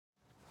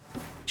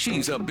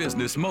She's a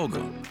business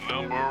mogul.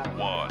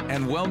 #1.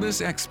 And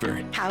wellness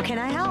expert. How can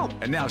I help?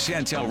 And now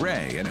Chantel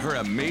Ray and her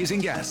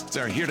amazing guests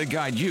are here to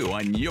guide you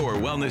on your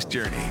wellness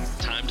journey.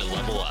 Time to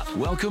level up.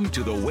 Welcome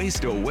to the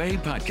Waste Away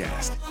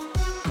podcast.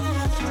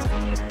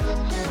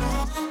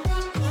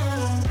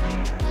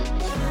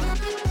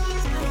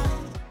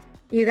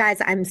 You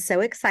guys, I'm so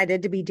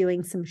excited to be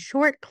doing some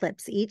short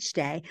clips each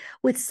day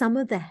with some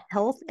of the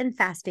health and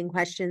fasting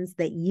questions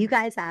that you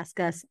guys ask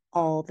us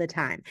all the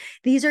time.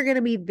 These are going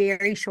to be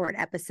very short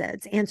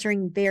episodes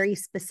answering very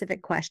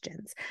specific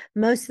questions.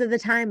 Most of the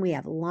time we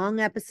have long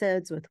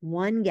episodes with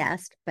one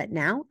guest, but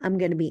now I'm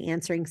going to be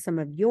answering some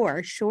of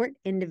your short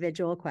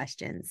individual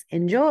questions.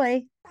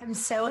 Enjoy. I'm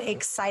so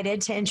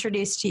excited to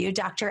introduce to you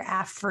Dr.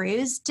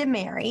 Afrouz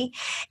Demeri,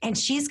 and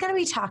she's going to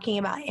be talking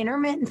about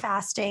intermittent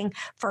fasting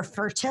for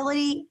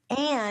fertility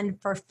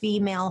and for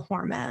female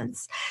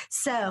hormones.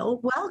 So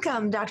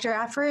welcome, Dr.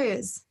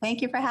 Afrouz.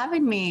 Thank you for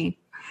having me.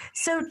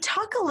 So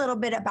talk a little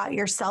bit about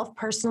yourself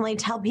personally,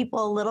 tell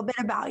people a little bit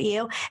about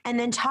you, and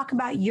then talk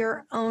about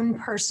your own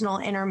personal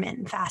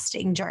intermittent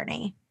fasting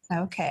journey.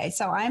 Okay,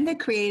 so I'm the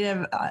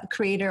creator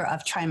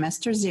of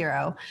Trimester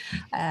Zero,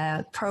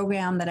 a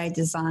program that I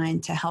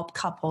designed to help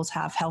couples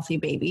have healthy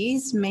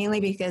babies, mainly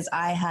because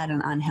I had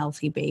an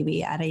unhealthy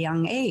baby at a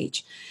young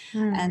age.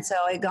 And so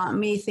it got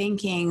me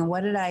thinking,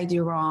 what did I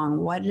do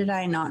wrong? What did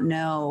I not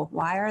know?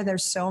 Why are there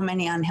so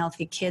many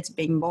unhealthy kids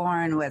being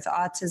born with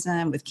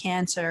autism, with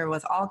cancer,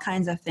 with all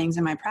kinds of things?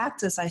 In my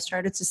practice, I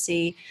started to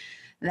see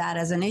that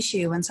as an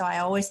issue. And so I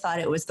always thought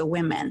it was the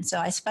women. So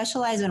I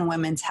specialize in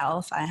women's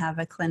health. I have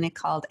a clinic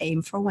called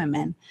Aim for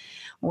Women,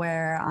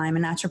 where I'm a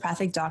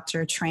naturopathic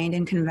doctor trained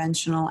in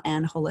conventional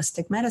and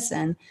holistic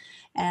medicine.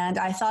 And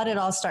I thought it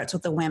all starts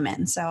with the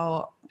women.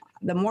 So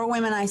the more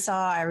women I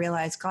saw, I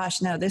realized,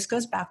 gosh, no, this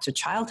goes back to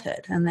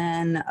childhood. And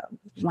then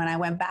when I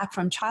went back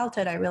from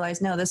childhood, I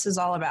realized, no, this is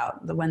all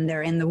about when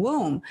they're in the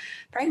womb,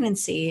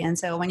 pregnancy. And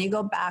so when you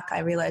go back, I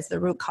realized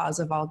the root cause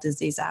of all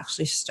disease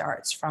actually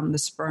starts from the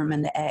sperm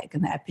and the egg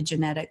and the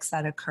epigenetics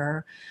that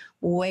occur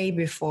way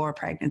before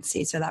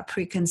pregnancy. So that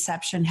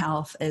preconception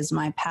health is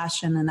my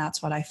passion, and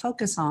that's what I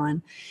focus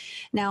on.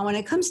 Now, when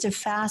it comes to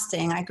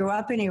fasting, I grew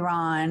up in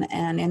Iran,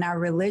 and in our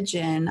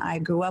religion, I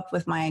grew up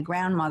with my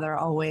grandmother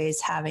always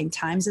having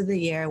times of the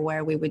year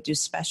where we would do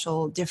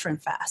special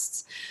different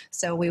fasts.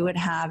 So we would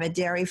have a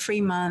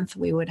dairy-free month,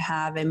 we would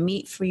have a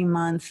meat-free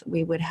month,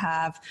 we would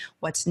have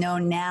what's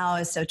known now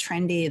as so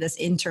trendy, this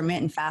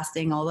intermittent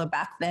fasting, although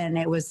back then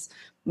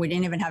we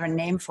didn't even have a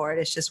name for it.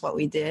 It's just what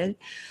we did.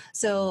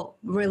 So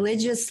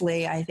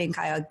religiously, I think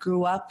I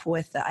grew up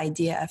with the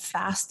idea of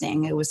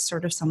fasting. It was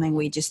sort of something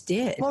we just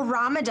did. Well,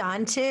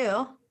 Ramadan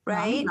too,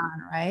 right?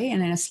 Ramadan, right?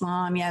 And in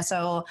Islam, yeah.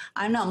 So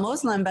I'm not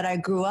Muslim, but I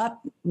grew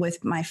up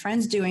with my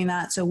friends doing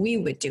that. So we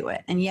would do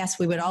it. And yes,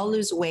 we would all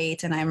lose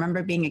weight. And I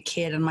remember being a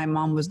kid and my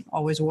mom was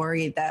always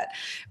worried that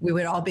we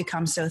would all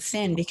become so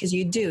thin, because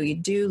you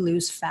do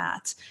lose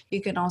fat. You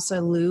can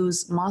also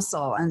lose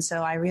muscle. And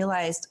so I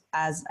realized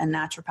as a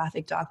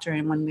naturopathic doctor,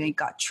 and when we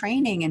got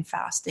training in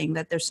fasting,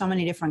 that there's so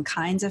many different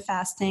kinds of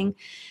fasting.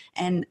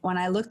 And when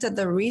I looked at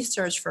the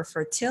research for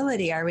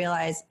fertility, I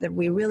realized that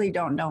we really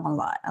don't know a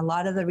lot. A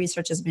lot of the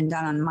research has been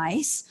done on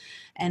mice,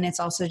 and it's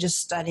also just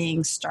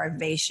studying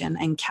starvation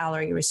and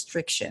calorie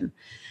restriction.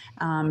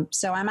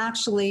 So I'm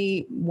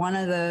actually one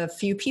of the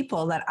few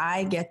people that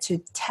I get to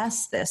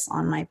test this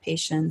on my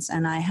patients,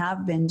 and I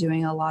have been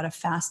doing a lot of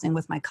fasting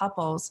with my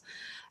couples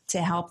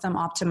to help them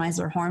optimize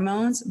their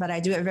hormones, but I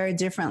do it very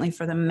differently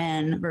for the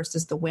men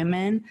versus the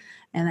women.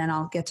 And then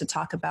I'll get to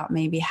talk about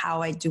maybe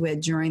how I do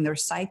it during their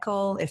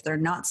cycle, if they're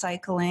not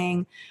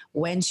cycling,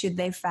 when should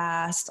they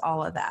fast,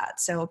 all of that.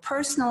 So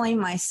personally,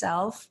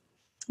 myself,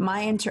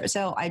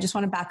 so I just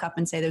want to back up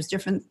and say there's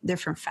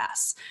different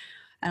fasts.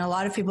 And a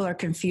lot of people are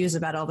confused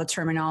about all the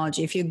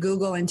terminology. If you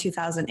Google in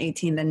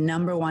 2018, the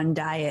number one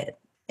diet,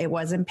 it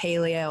wasn't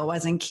paleo, it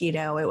wasn't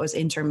keto, it was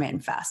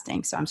intermittent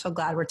fasting. So I'm so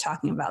glad we're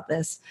talking about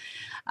this.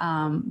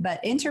 But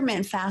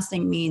intermittent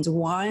fasting means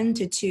 1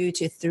 to 2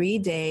 to 3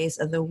 days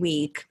of the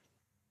week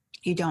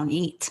you don't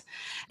eat.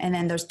 And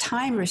then there's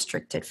time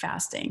restricted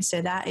fasting.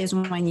 So that is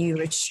when you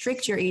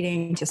restrict your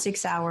eating to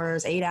 6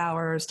 hours, 8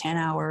 hours, 10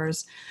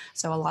 hours.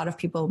 So a lot of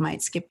people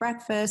might skip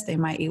breakfast. They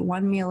might eat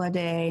one meal a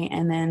day.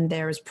 And then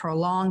there's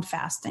prolonged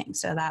fasting.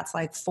 So that's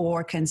like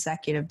 4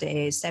 consecutive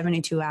days,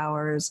 72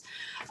 hours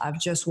of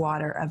just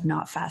water, of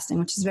not fasting,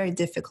 which is very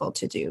difficult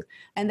to do.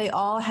 And they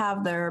all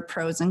have their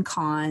pros and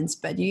cons,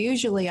 but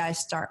usually I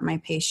start my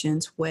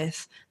patients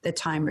with the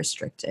time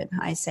restricted.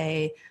 I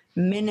say,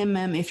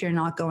 minimum, if you're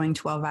not going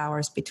 12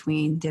 hours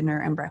between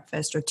dinner and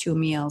breakfast or 2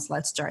 meals,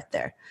 let's start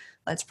there.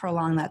 Let's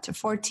prolong that to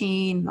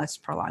 14. Let's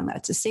prolong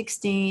that to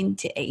 16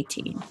 to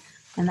 18.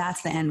 And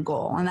that's the end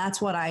goal. And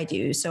that's what I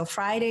do. So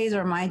Fridays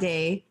are my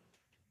day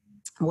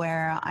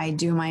where I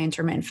do my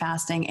intermittent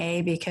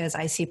fasting, because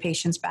I see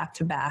patients back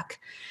to back.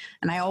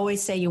 And I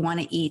always say you want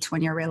to eat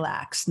when you're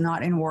relaxed,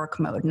 not in work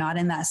mode, not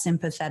in that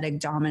sympathetic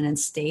dominant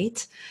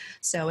state.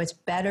 So it's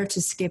better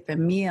to skip a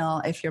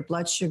meal if your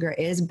blood sugar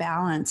is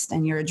balanced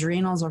and your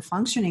adrenals are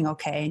functioning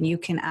okay and you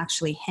can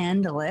actually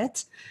handle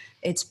it.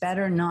 It's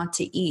better not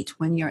to eat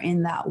when you're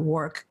in that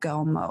work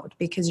go mode,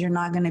 because you're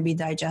not going to be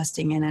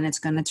digesting it and it's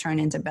going to turn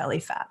into belly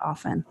fat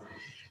often.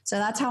 So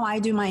that's how I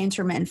do my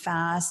intermittent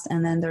fast.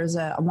 And then there's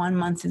a 1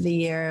 month of the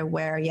year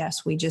where,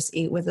 yes, we just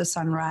eat with the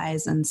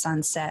sunrise and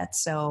sunset.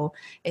 So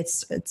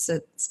it's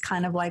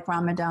kind of like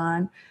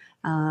Ramadan.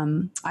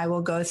 I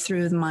will go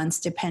through the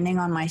months depending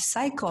on my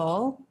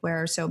cycle,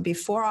 so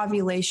before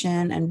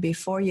ovulation and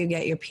before you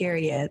get your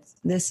period,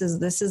 this is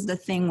the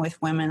thing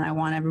with women I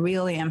want to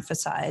really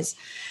emphasize.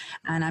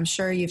 And I'm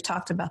sure you've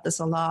talked about this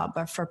a lot,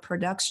 but for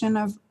production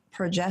of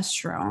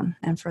progesterone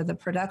and for the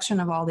production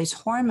of all these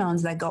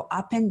hormones that go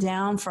up and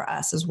down for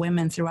us as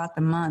women throughout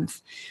the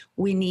month,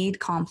 we need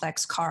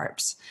complex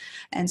carbs.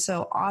 And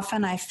so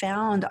often I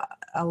found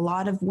a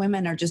lot of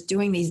women are just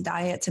doing these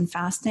diets and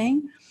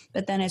fasting,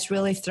 but then it's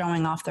really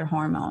throwing off their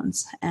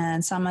hormones.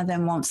 And some of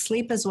them won't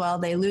sleep as well.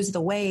 They lose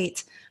the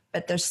weight,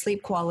 but their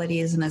sleep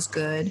quality isn't as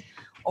good,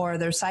 or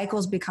their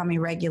cycles become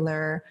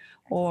irregular,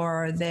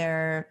 or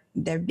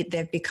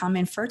they've become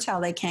infertile.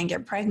 They can't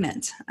get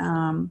pregnant.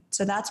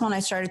 So that's when I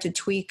started to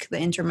tweak the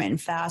intermittent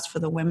fast for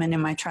the women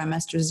in my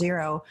trimester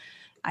 0.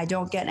 I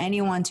don't get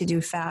anyone to do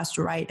fast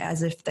right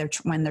as if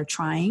when they're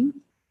trying,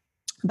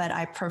 but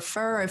I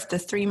prefer if the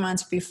 3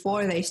 months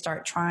before they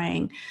start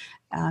trying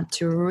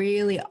to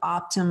really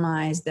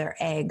optimize their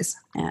eggs,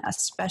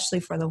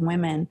 especially for the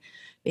women.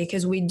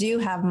 Because we do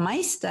have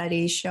mice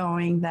studies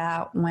showing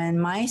that when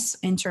mice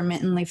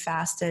intermittently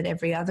fasted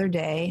every other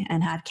day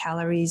and had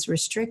calories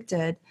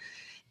restricted,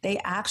 they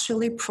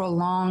actually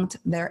prolonged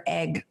their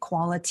egg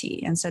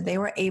quality. And so they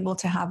were able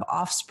to have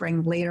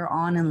offspring later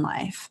on in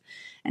life.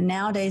 And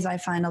nowadays I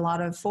find a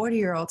lot of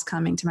 40-year-olds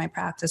coming to my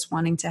practice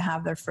wanting to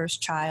have their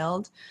first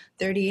child,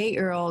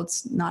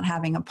 38-year-olds not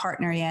having a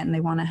partner yet and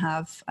they want to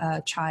have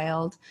a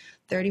child,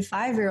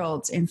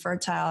 35-year-olds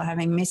infertile,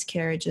 having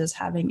miscarriages,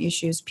 having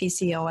issues,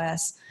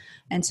 PCOS.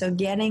 And so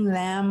getting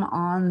them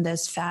on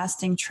this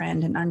fasting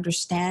trend and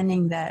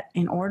understanding that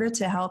in order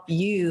to help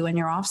you and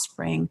your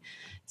offspring,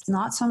 it's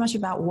not so much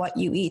about what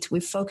you eat. We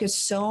focus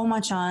so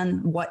much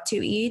on what to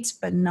eat,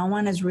 but no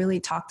one has really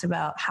talked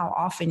about how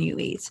often you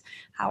eat.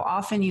 How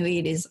often you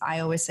eat is, I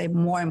always say,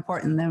 more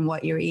important than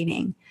what you're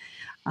eating.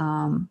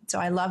 So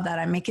I love that.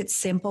 I make it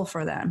simple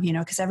for them,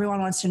 because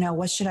everyone wants to know,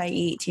 what should I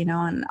eat?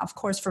 And of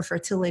course for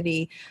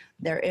fertility,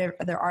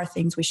 there are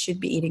things we should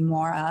be eating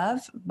more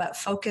of, but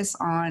focus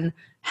on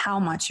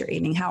how much you're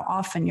eating, how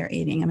often you're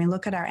eating. I mean,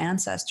 look at our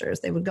ancestors.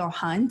 They would go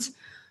hunt,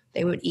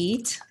 they would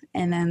eat,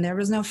 and then there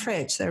was no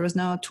fridge. There was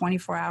no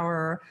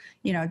 24-hour,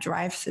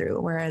 drive through.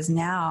 Whereas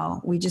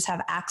now we just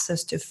have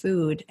access to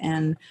food.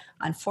 And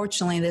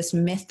unfortunately, this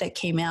myth that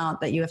came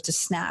out that you have to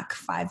snack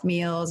 5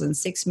 meals and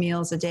 6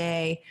 meals a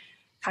day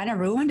kind of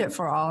ruined it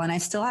for all. And I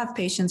still have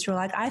patients who are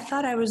like, I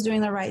thought I was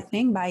doing the right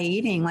thing by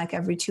eating like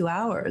every 2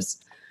 hours.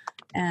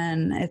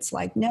 And it's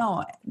like,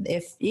 no,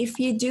 if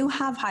you do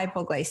have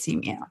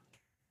hypoglycemia,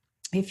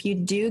 if you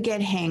do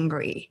get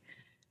hangry,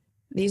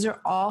 these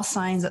are all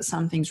signs that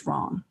something's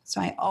wrong.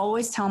 So I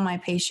always tell my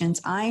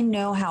patients, I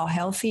know how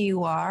healthy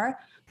you are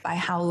by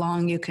how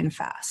long you can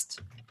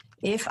fast.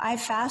 If I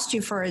fast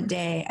you for a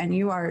day and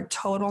you are a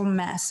total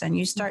mess and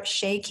you start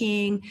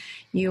shaking,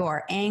 you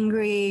are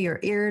angry, you're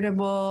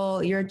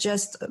irritable, you're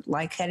just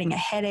like getting a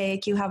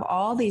headache, you have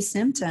all these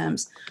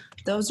symptoms,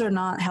 those are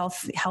not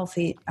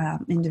healthy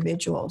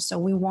individuals. So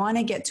we want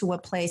to get to a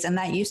place, and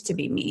that used to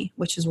be me,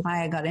 which is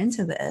why I got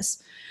into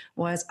this,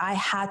 was I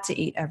had to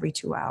eat every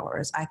 2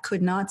 hours. I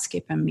could not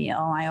skip a meal.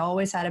 I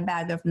always had a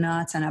bag of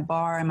nuts and a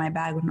bar in my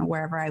bag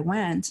wherever I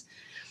went.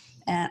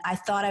 And I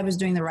thought I was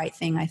doing the right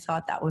thing. I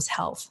thought that was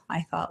health.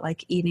 I thought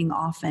like eating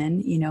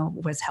often,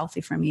 was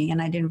healthy for me.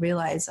 And I didn't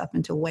realize up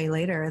until way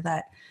later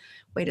that,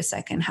 wait a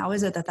second, how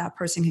is it that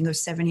person can go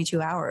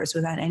 72 hours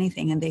without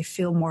anything and they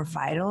feel more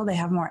vital, they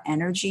have more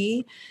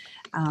energy,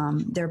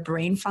 their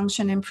brain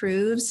function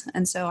improves.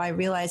 And so I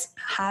realized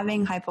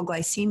having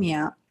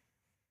hypoglycemia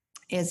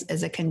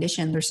is a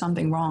condition. There's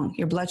something wrong.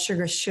 Your blood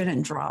sugar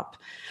shouldn't drop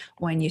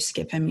when you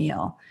skip a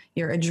meal.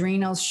 Your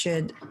adrenals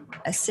should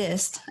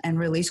assist and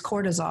release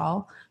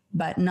cortisol,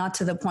 but not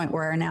to the point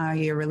where now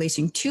you're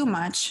releasing too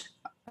much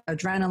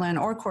adrenaline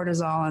or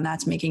cortisol, and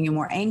that's making you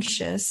more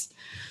anxious.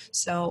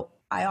 So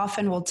I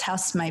often will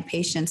test my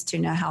patients to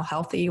know how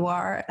healthy you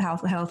are, how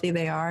healthy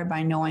they are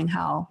by knowing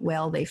how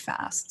well they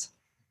fast.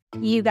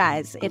 You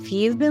guys, if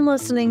you've been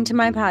listening to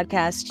my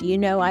podcast, you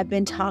know I've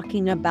been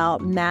talking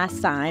about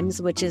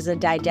Masszymes, which is a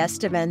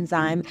digestive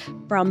enzyme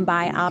from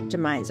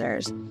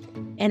Bioptimizers.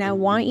 And I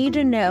want you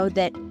to know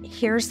that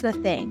here's the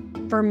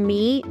thing. For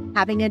me,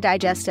 having a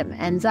digestive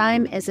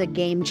enzyme is a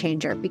game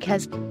changer,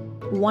 because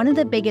one of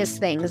the biggest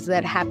things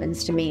that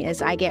happens to me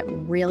is I get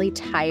really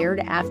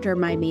tired after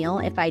my meal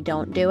if I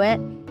don't do it,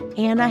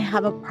 and I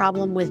have a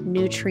problem with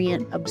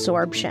nutrient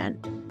absorption.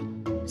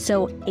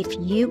 So if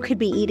you could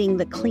be eating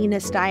the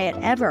cleanest diet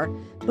ever,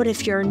 but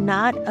if you're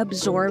not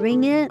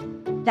absorbing it,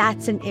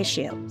 that's an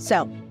issue.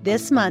 So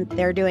this month,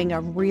 they're doing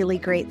a really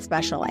great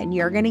special, and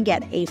you're going to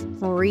get a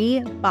free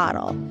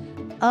bottle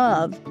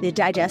of the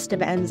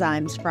digestive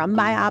enzymes from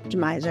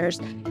Bioptimizers.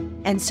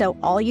 And so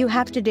all you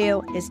have to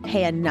do is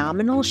pay a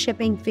nominal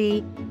shipping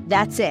fee.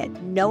 That's it.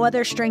 No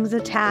other strings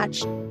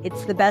attached.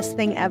 It's the best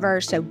thing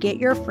ever. So get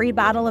your free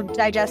bottle of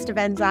digestive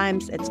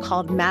enzymes. It's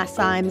called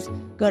Masszymes.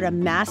 Go to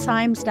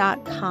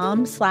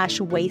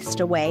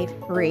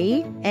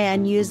masszymes.com/wasteawayfree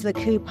and use the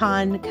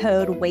coupon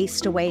code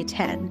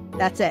wasteaway10.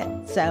 That's it.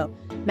 So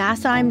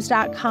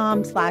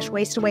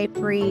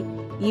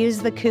masszymes.com/wasteawayfree. Use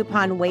the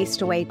coupon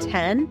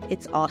wasteaway10.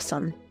 It's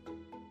awesome.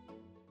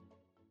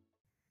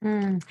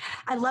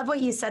 I love what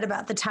you said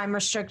about the time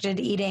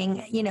restricted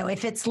eating. You know,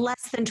 if it's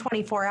less than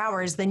 24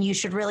 hours, then you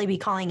should really be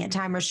calling it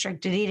time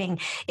restricted eating.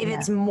 If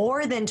it's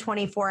more than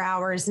 24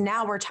 hours,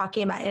 now we're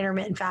talking about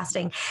intermittent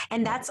fasting.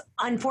 And that's,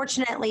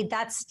 unfortunately,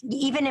 that's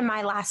even in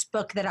my last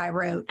book that I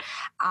wrote.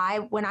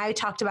 When I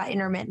talked about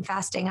intermittent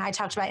fasting, I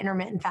talked about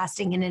intermittent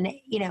fasting in an,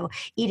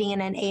 eating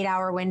in an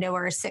 8-hour window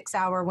or a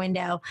 6-hour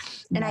window.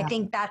 And I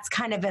think that's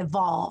kind of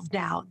evolved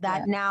now.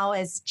 That now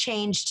has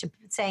changed to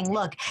saying,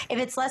 look, if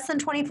it's less than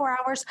 24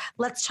 hours,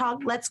 let's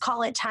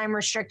call it time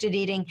restricted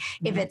eating.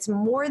 If it's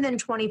more than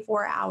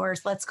 24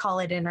 hours, let's call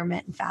it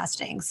intermittent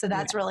fasting. So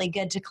that's really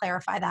good to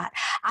clarify that.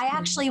 I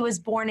actually was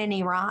born in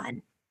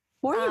Iran.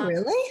 Were you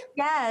really?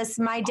 Yes.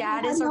 My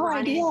dad is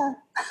Iranian.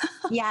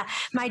 Yeah.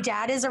 My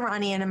dad is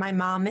Iranian and my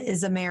mom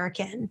is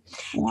American.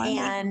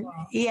 Wonderful. And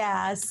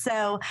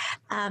so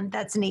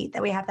that's neat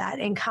that we have that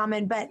in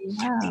common. But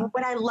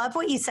what I love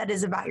what you said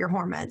is about your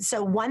hormones.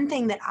 So one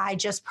thing that I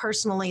just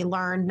personally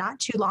learned not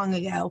too long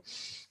ago,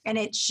 and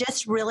it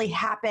just really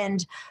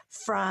happened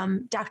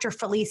from Dr.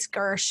 Felice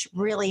Gersh,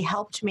 really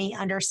helped me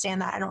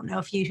understand that. I don't know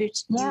if you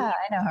I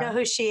know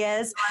who she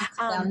is.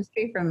 Down the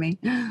street from me.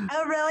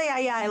 Oh, really?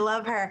 Yeah, I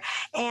love her.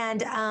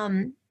 And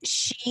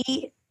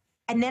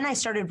and then I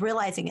started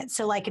realizing it.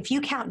 So like if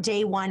you count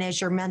day 1 as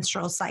your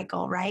menstrual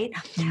cycle, right?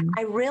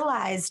 I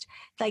realized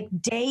I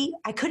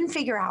couldn't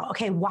figure out,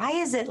 okay, why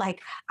is it like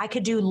I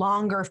could do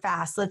longer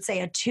fasts, let's say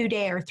a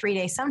 2-day or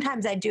 3-day.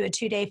 Sometimes I'd do a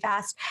 2-day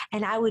fast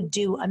and I would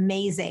do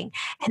amazing.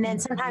 And then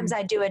sometimes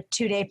I'd do a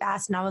 2-day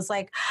fast and I was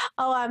like,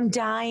 oh, I'm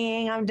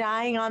dying on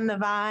the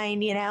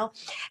vine,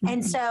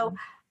 And so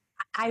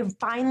I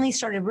finally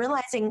started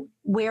realizing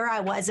where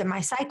I was in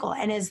my cycle.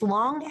 And as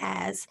long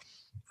as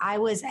I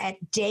was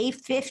at day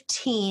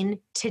 15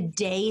 to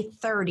day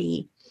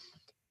 30,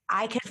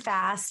 I could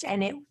fast.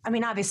 And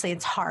obviously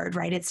it's hard,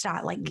 right? It's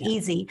not like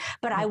easy,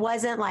 but I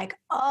wasn't like,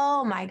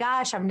 oh my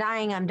gosh, I'm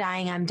dying.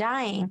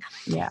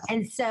 Yeah.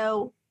 And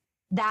so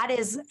that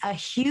is a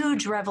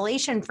huge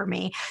revelation for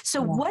me.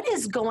 So what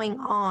is going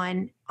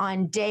on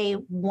day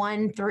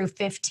 1 through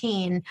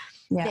 15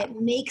 that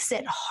makes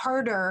it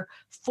harder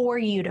for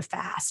you to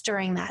fast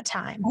during that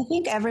time? I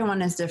think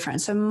everyone is different.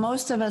 So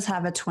most of us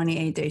have a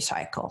 28-day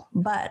cycle,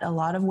 but a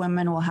lot of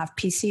women will have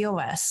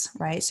PCOS,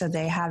 right? So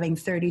they're having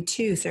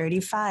 32,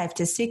 35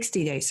 to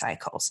 60-day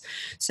cycles.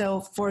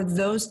 So for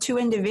those two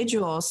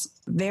individuals,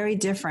 very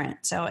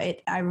different. So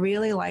I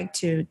really like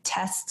to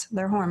test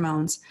their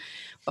hormones.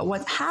 But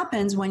what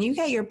happens when you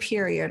get your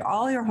period,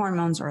 all your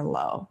hormones are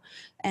low.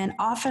 And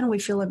often we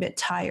feel a bit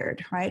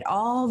tired, right?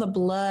 All the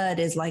blood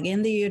is like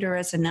in the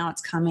uterus and now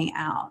it's coming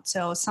out.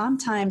 So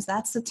sometimes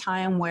that's the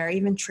time where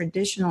even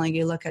traditionally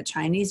you look at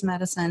Chinese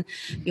medicine,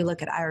 you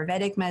look at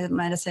Ayurvedic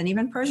medicine,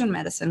 even Persian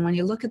medicine. When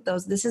you look at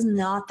those, this is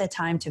not the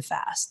time to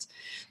fast.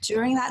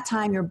 During that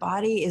time, your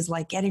body is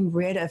like getting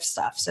rid of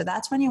stuff. So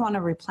that's when you want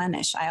to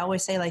replenish. I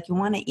always say you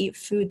want to eat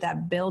food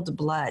that builds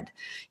blood.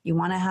 You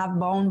want to have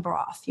bone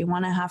broth. You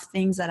want to have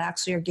things that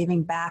actually are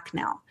giving back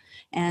now.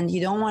 And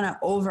you don't want to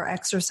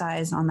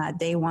over-exercise on that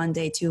day 1,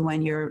 day 2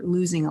 when you're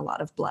losing a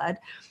lot of blood.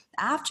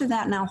 After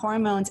that, now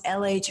hormones,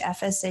 LH,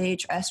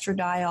 FSH,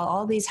 estradiol,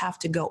 all these have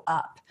to go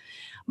up.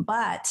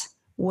 But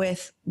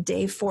with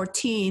day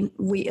 14,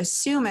 we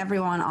assume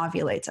everyone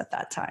ovulates at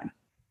that time.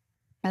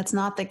 That's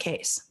not the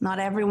case. Not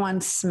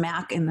everyone's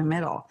smack in the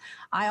middle.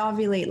 I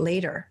ovulate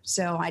later,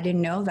 so I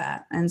didn't know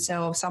that. And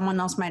so someone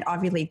else might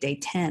ovulate day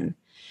 10.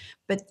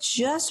 But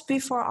just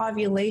before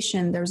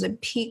ovulation, there's a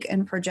peak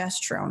in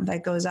progesterone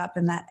that goes up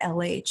in that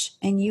LH.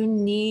 And you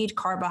need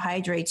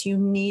carbohydrates. You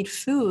need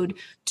food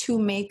to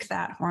make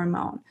that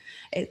hormone.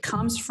 It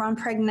comes from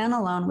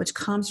pregnenolone, which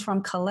comes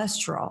from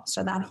cholesterol.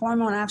 So that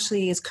hormone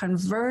actually is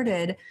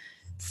converted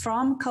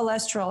from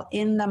cholesterol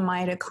in the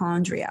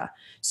mitochondria.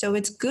 So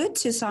it's good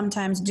to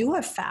sometimes do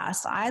a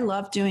fast. I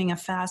love doing a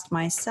fast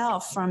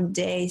myself from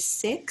day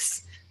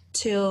 6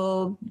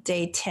 till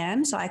day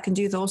 10. So I can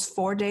do those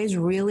 4 days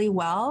really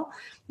well.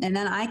 And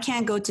then I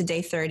can't go to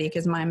day 30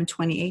 because I'm a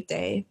 28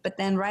 day. But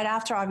then right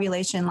after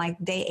ovulation, like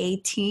day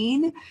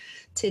 18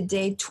 to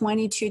day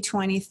 22,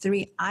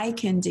 23, I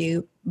can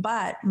do.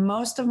 But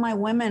most of my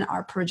women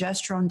are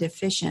progesterone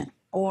deficient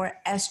or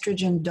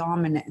estrogen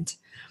dominant.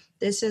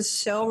 This is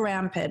so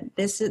rampant.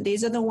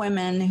 These are the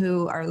women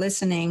who are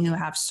listening who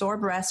have sore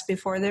breasts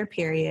before their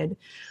period.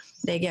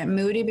 They get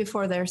moody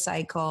before their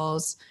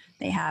cycles.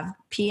 They have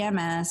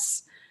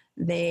PMS.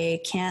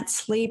 They can't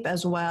sleep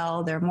as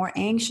well. They're more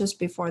anxious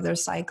before their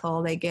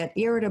cycle. They get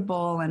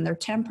irritable and their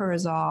temper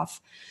is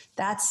off.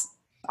 That's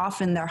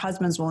often their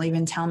husbands will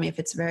even tell me if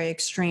it's very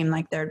extreme,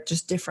 like they're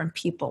just different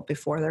people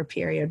before their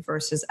period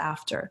versus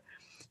after.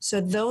 So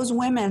those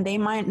women, they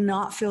might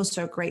not feel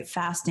so great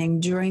fasting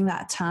during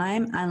that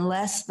time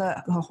unless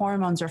the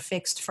hormones are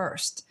fixed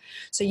first.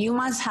 So you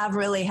must have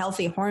really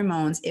healthy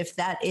hormones if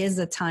that is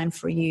the time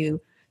for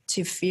you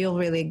to feel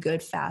really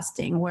good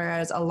fasting,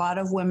 whereas a lot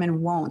of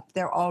women won't.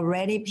 They're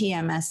already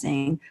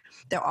PMSing.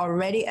 They're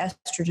already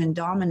estrogen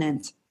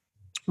dominant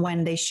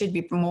when they should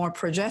be more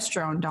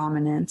progesterone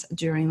dominant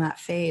during that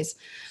phase.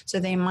 So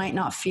they might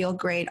not feel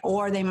great,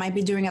 or they might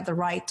be doing it at the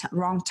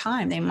wrong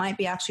time. They might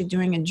be actually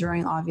doing it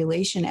during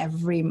ovulation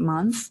every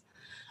month.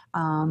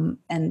 And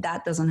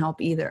that doesn't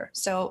help either.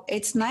 So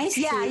it's nice.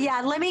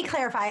 Yeah. Let me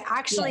clarify.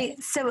 Actually,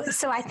 so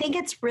I think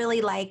it's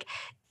really like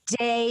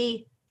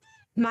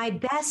my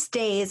best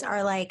days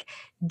are like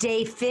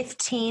day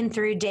 15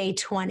 through day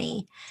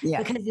 20.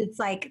 Yeah. Because it's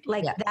like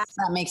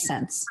that makes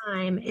sense.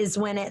 Time is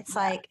when it's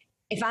like,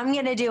 if I'm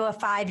going to do a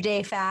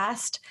 5-day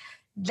fast,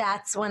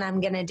 that's when I'm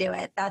going to do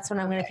it. That's when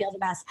I'm going to feel the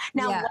best.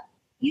 Now,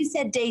 you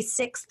said day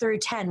 6 through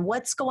 10.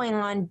 What's going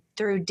on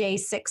through day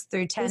 6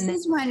 through 10? This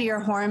is when your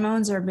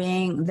hormones are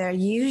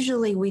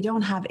we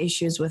don't have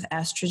issues with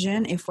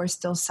estrogen if we're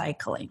still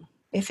cycling.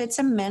 If it's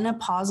a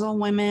menopausal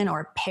women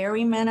or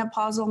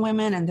perimenopausal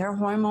women and their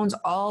hormones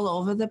all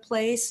over the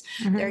place,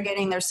 they're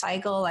getting their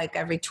cycle like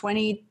every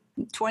 20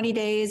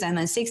 days and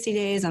then 60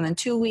 days and then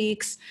 2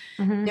 weeks.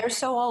 They're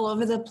so all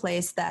over the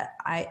place that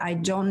I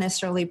don't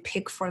necessarily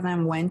pick for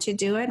them when to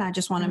do it. I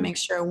just want to make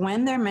sure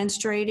when they're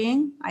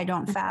menstruating, I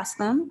don't fast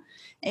them.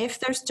 If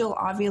they're still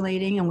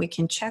ovulating and we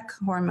can check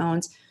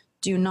hormones,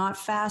 do not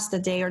fast a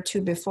day or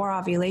two before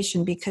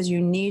ovulation because you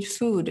need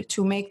food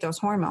to make those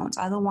hormones.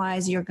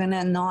 Otherwise, you're going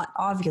to not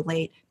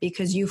ovulate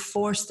because you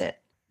forced it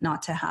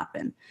not to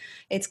happen.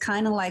 It's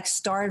kind of like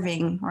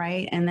starving,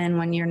 right? And then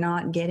when you're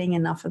not getting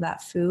enough of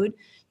that food,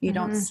 you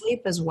don't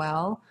sleep as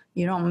well.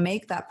 You don't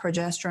make that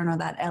progesterone or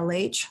that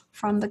LH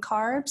from the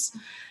carbs.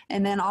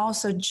 And then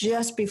also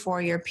just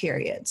before your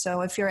period.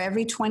 So if you're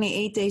every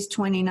 28 days,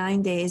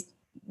 29 days,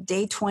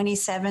 day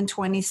 27,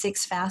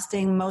 26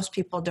 fasting, most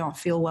people don't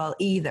feel well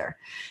either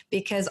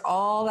because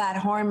all that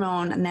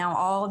hormone, now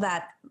all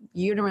that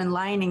uterine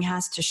lining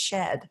has to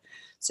shed.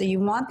 So you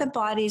want the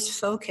body's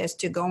focus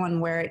to go on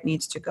where it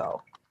needs to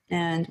go.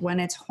 And when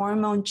its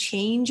hormone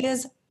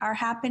changes are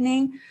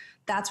happening,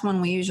 that's when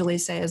we usually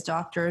say as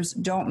doctors,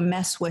 don't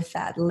mess with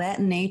that.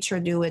 Let nature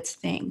do its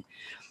thing.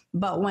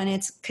 But when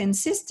it's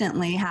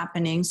consistently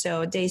happening,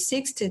 so day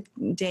 6 to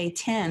day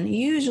 10,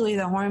 usually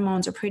the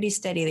hormones are pretty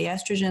steady. The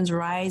estrogen's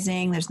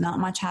rising. There's not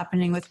much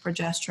happening with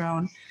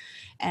progesterone.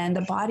 And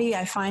the body,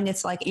 I find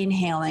it's like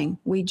inhaling.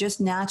 We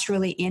just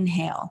naturally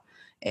inhale.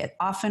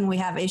 Often we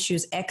have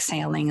issues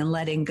exhaling and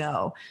letting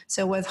go.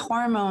 So with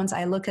hormones,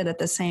 I look at it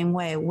the same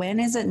way. When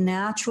is it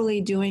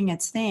naturally doing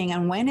its thing?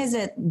 And when is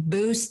it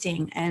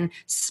boosting and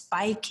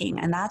spiking?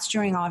 And that's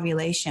during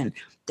ovulation.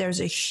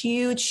 There's a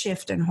huge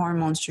shift in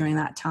hormones during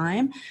that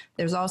time.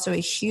 There's also a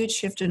huge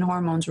shift in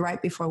hormones right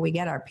before we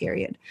get our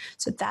period.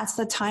 So that's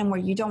the time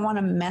where you don't want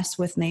to mess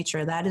with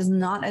nature. That is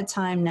not a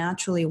time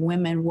naturally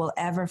women will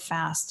ever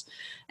fast.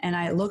 And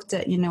I looked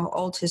at,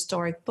 old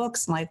historic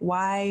books, like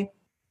why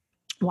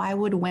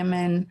would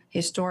women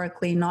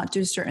historically not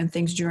do certain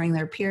things during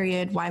their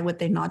period? Why would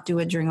they not do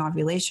it during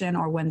ovulation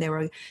or when they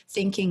were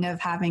thinking of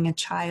having a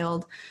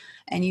child?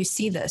 And you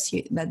see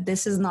that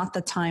this is not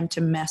the time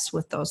to mess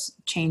with those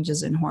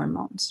changes in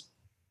hormones.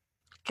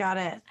 Got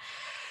it.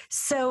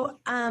 So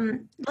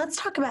let's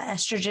talk about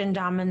estrogen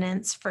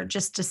dominance for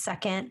just a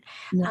second.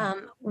 Yeah.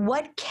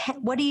 What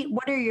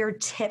are your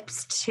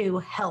tips to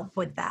help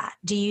with that?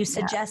 Do you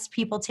suggest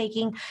people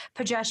taking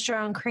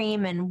progesterone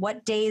cream, and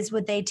what days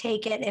would they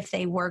take it if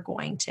they were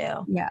going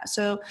to? Yeah.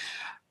 So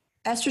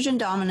estrogen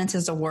dominance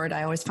is a word.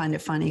 I always find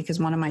it funny because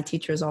one of my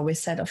teachers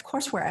always said, of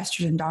course we're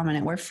estrogen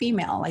dominant. We're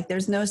female. Like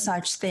there's no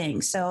such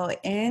thing. So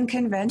in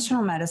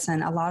conventional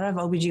medicine, a lot of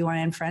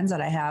OBGYN friends that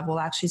I have will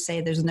actually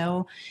say there's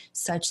no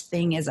such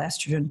thing as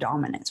estrogen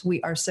dominance.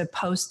 We are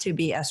supposed to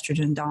be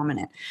estrogen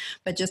dominant.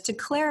 But just to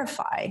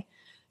clarify,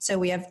 so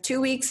we have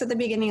 2 weeks at the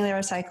beginning of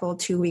our cycle,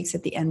 2 weeks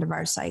at the end of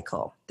our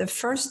cycle. The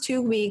first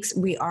 2 weeks,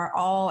 we are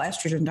all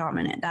estrogen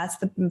dominant. That's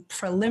the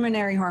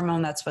preliminary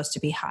hormone that's supposed to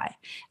be high.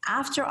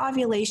 After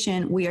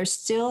ovulation, we are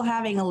still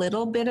having a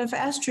little bit of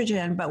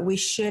estrogen, but we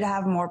should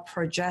have more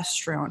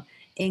progesterone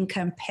in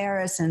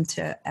comparison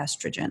to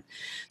estrogen.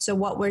 So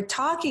what we're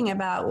talking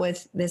about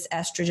with this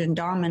estrogen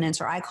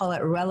dominance, or I call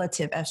it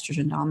relative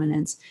estrogen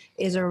dominance,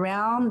 is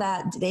around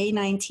that day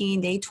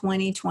 19, day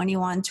 20,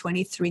 21,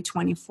 23,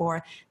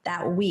 24,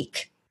 that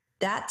week.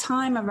 That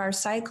time of our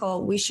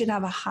cycle, we should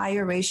have a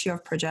higher ratio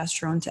of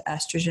progesterone to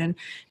estrogen,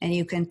 and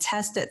you can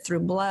test it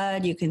through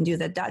blood. You can do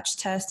the Dutch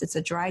test. It's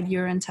a dried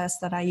urine test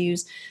that I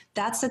use.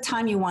 That's the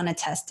time you want to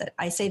test it.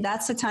 I say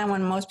that's the time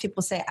when most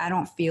people say, I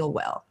don't feel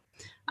well.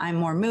 I'm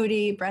more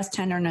moody, breast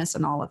tenderness,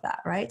 and all of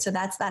that, right? So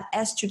that's that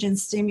estrogen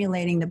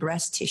stimulating the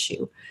breast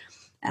tissue.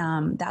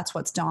 That's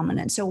what's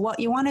dominant. So what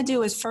you want to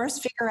do is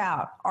first figure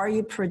out, are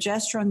you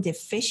progesterone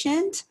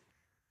deficient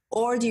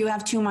or do you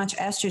have too much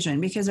estrogen?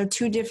 Because they're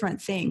two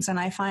different things. And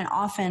I find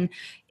often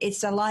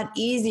it's a lot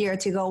easier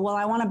to go, well,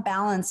 I want to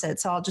balance it,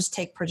 so I'll just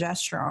take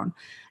progesterone.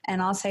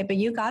 And I'll say, but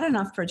you got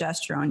enough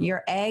progesterone.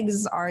 Your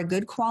eggs are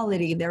good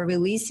quality. They're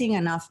releasing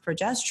enough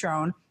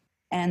progesterone.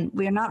 And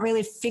we're not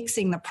really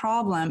fixing the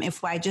problem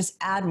if I just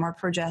add more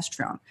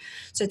progesterone.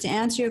 So to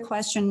answer your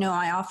question, no,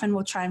 I often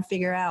will try and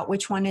figure out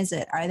which one is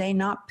it. Are they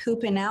not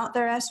pooping out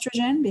their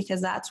estrogen?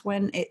 Because that's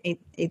when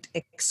it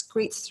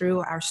excretes through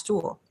our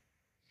stool.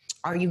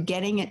 Are you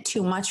getting it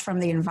too much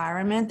from the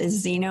environment? The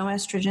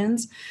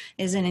xenoestrogens?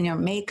 Is it in your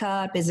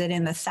makeup? Is it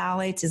in the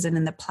phthalates? Is it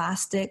in the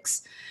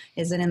plastics?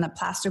 Is it in the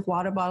plastic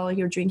water bottle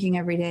you're drinking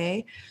every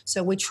day?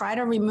 So we try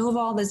to remove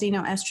all the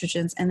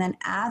xenoestrogens and then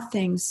add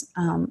things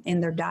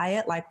in their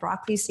diet like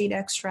broccoli seed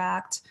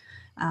extract,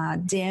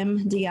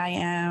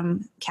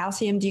 DIM,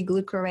 calcium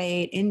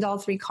D-glucarate,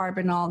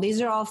 indole-3-carbinol.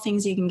 These are all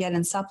things you can get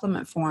in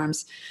supplement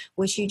forms,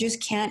 which you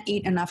just can't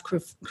eat enough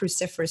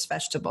cruciferous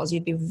vegetables.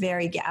 You'd be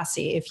very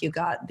gassy if you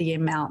got the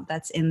amount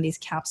that's in these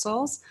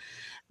capsules.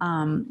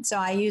 So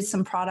I use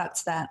some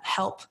products that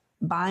help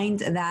bind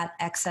that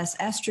excess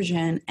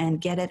estrogen and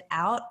get it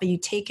out, but you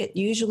take it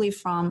usually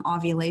from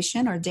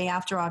ovulation or day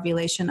after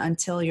ovulation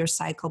until your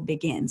cycle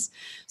begins.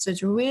 So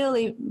it's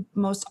really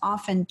most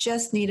often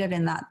just needed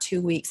in that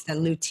 2 weeks, the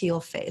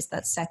luteal phase,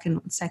 that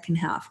second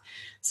half.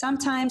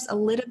 Sometimes a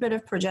little bit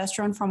of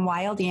progesterone from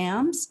wild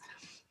yams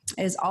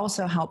is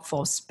also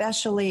helpful,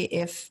 especially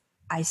if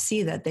I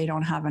see that they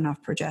don't have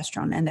enough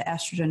progesterone and the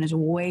estrogen is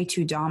way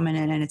too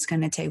dominant and it's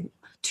going to take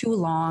too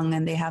long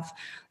and they have,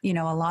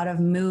 a lot of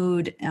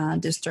mood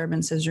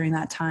disturbances during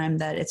that time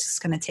that it's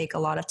going to take a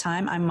lot of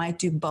time. I might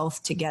do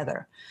both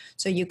together.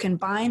 So you can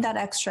bind that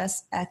extra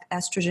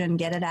estrogen,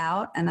 get it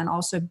out, and then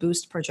also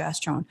boost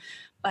progesterone.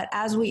 But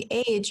as we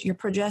age, your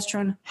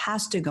progesterone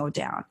has to go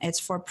down. It's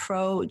for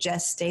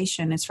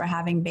progestation. It's for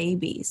having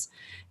babies.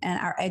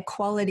 And our egg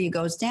quality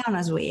goes down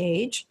as we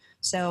age.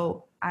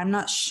 So I'm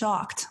not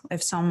shocked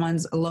if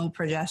someone's low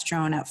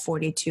progesterone at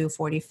 42,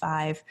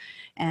 45,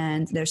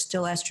 and they're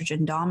still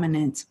estrogen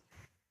dominant.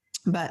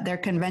 But their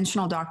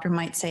conventional doctor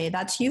might say,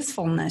 that's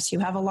youthfulness. You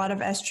have a lot of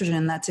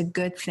estrogen. That's a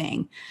good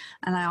thing.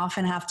 And I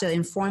often have to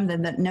inform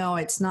them that, no,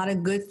 it's not a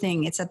good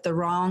thing. It's at the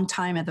wrong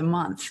time of the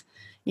month.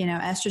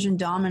 Estrogen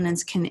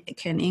dominance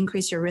can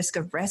increase your risk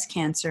of breast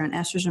cancer and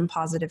estrogen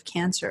positive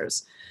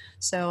cancers.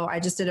 So I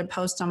just did a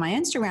post on my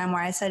Instagram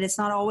where I said, it's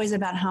not always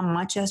about how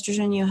much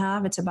estrogen you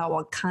have. It's about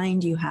what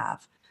kind you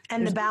have.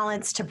 And the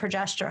balance to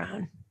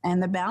progesterone.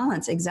 And the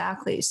balance,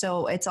 exactly.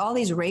 So it's all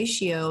these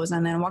ratios.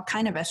 And then what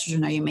kind of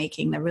estrogen are you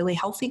making? The really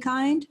healthy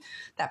kind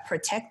that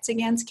protects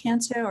against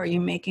cancer, or are you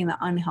making the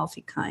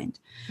unhealthy kind?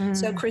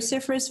 So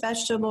cruciferous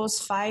vegetables,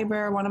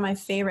 fiber, one of my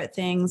favorite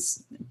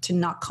things to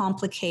not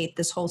complicate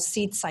this whole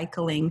seed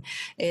cycling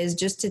is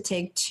just to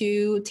take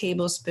 2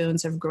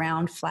 tablespoons of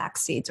ground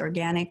flax seeds,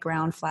 organic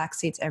ground flax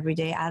seeds every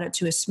day, add it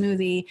to a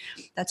smoothie.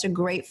 That's a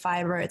great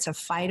fiber. It's a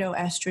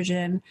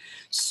phytoestrogen.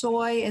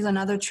 Soy is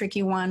another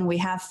tricky one. We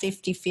have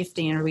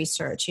 50-50 in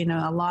research.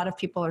 A lot of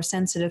people are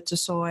sensitive to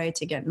soy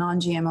to get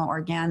non-GMO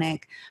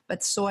organic,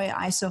 but soy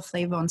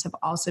isoflavones have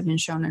also been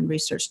shown in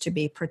research to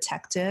be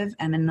protective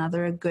and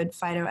another good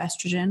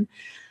phytoestrogen.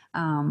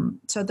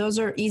 So those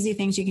are easy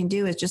things you can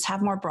do is just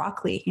have more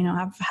broccoli,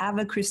 have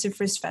a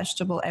cruciferous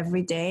vegetable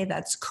every day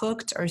that's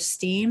cooked or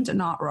steamed,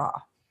 not raw.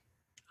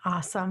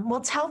 Awesome.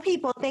 Well, tell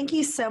people, thank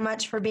you so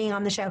much for being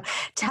on the show.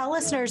 Tell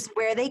listeners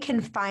where they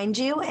can find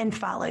you and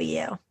follow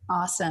you.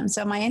 Awesome.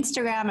 So my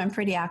Instagram, I'm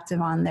pretty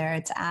active on there.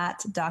 It's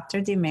at Dr.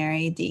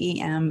 Demeri,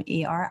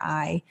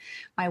 DEMERI.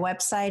 My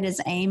website is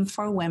AIM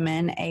for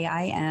Women,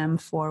 AIM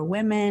for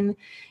Women.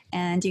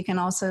 And you can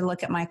also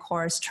look at my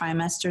course,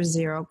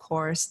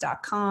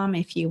 trimester0course.com,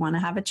 if you want to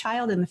have a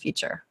child in the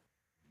future.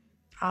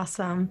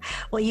 Awesome.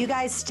 Well, you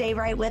guys stay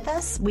right with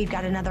us. We've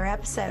got another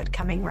episode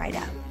coming right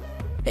up.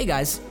 Hey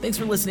guys, thanks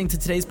for listening to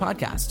today's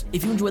podcast.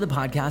 If you enjoy the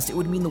podcast, it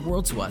would mean the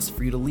world to us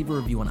for you to leave a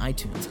review on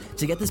iTunes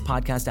to get this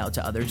podcast out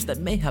to others that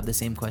may have the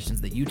same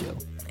questions that you do.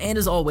 And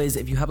as always,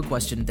 if you have a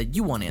question that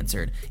you want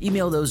answered,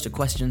 email those to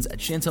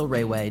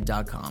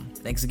questions@chantelrayway.com.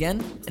 Thanks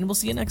again, and we'll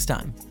see you next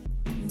time.